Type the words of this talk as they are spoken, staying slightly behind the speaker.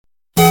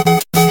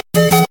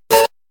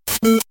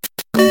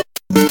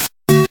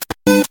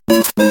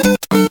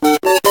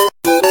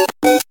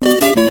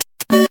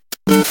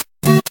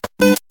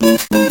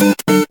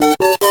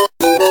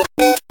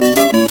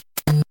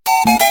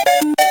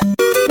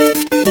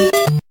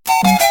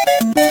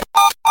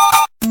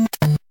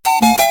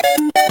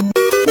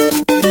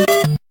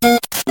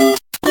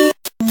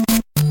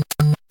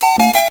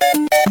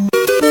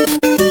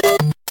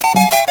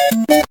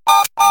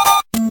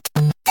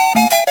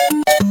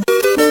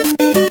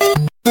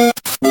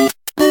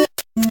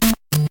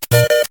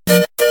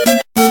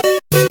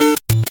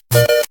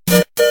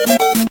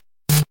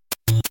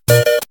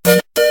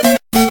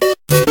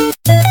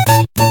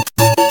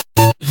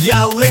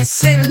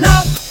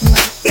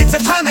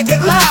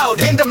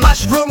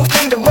mushroom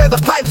kingdom where the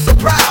pipes are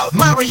proud.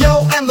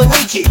 Mario and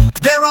Luigi,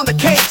 they're on the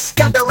case,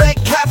 got their red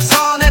caps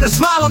on and a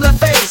smile on their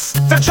face.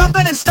 They're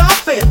jumping and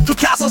stomping through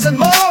castles and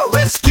more,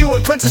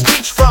 rescuing Princess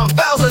Peach from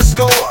Bowser's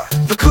score.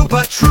 The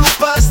Koopa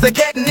Troopas, they're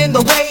getting in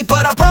the way,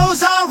 but our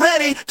bros are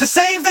ready to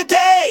save the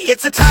day.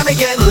 It's a time to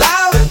get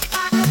loud,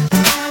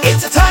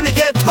 it's a time to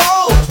get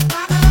bold.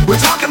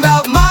 We're talking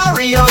about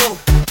Mario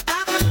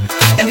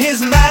and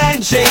his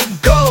magic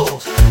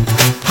gold.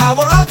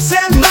 Power-ups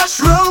and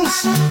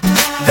mushrooms,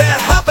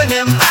 they're helping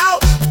him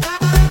out.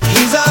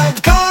 He's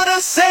gonna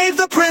save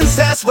the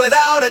princess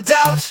without a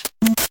doubt.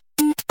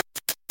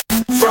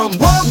 From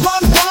World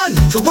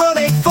 1-1 to World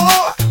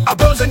 8-4, our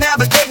bros are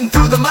navigating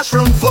through the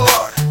mushroom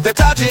floor. They're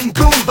dodging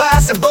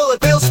Goombas and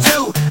bullet bills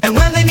too, and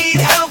when they need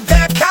help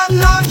they're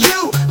counting on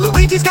you.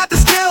 Luigi's got the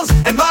skills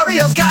and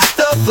Mario's got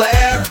the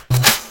flair.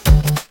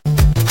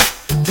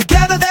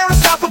 Together they're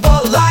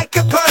unstoppable like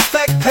a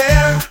perfect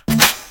pair.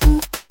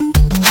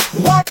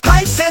 Warp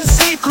pipes and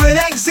secret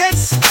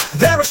exits,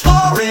 they're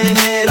exploring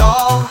it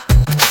all.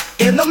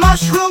 In the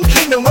mushroom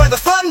kingdom where the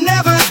fun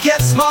never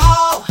gets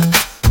small.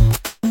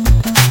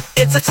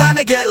 It's a time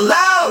to get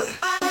loud,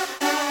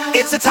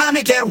 it's a time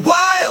to get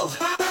wild.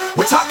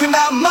 We're talking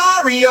about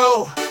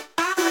Mario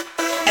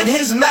and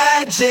his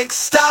magic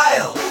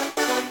style.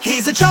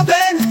 He's a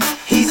jumpin',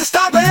 he's a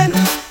stompin',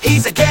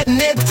 he's a getting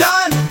it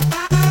done.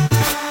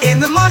 In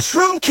the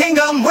mushroom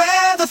kingdom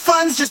where the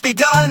fun's just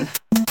begun.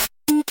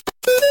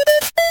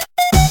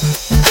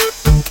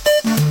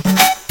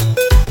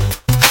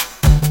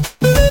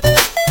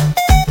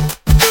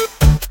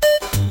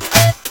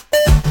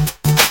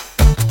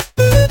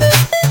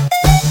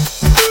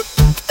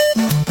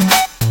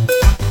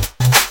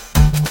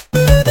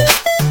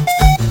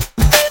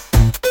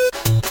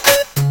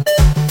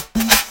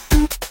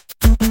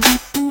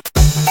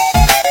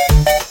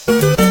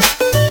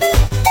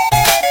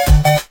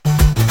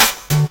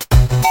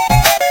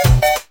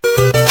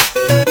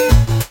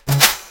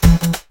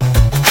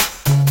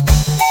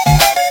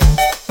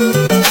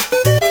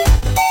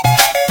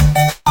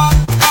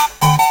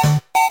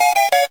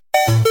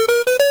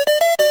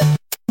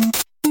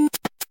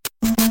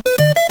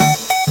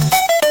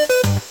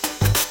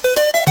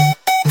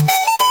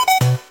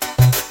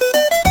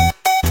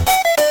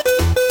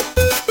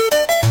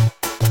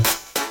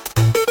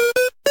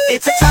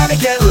 It's a time to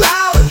get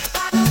loud,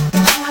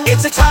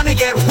 it's a time to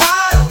get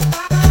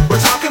wild. We're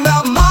talking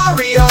about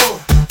Mario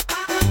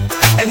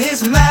and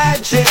his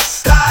magic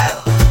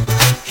style.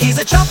 He's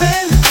a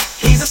jumpin',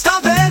 he's a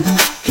stompin',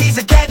 he's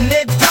a getting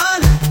it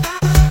done.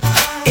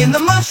 In the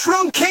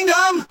mushroom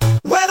kingdom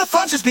where the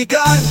fun's just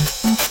begun.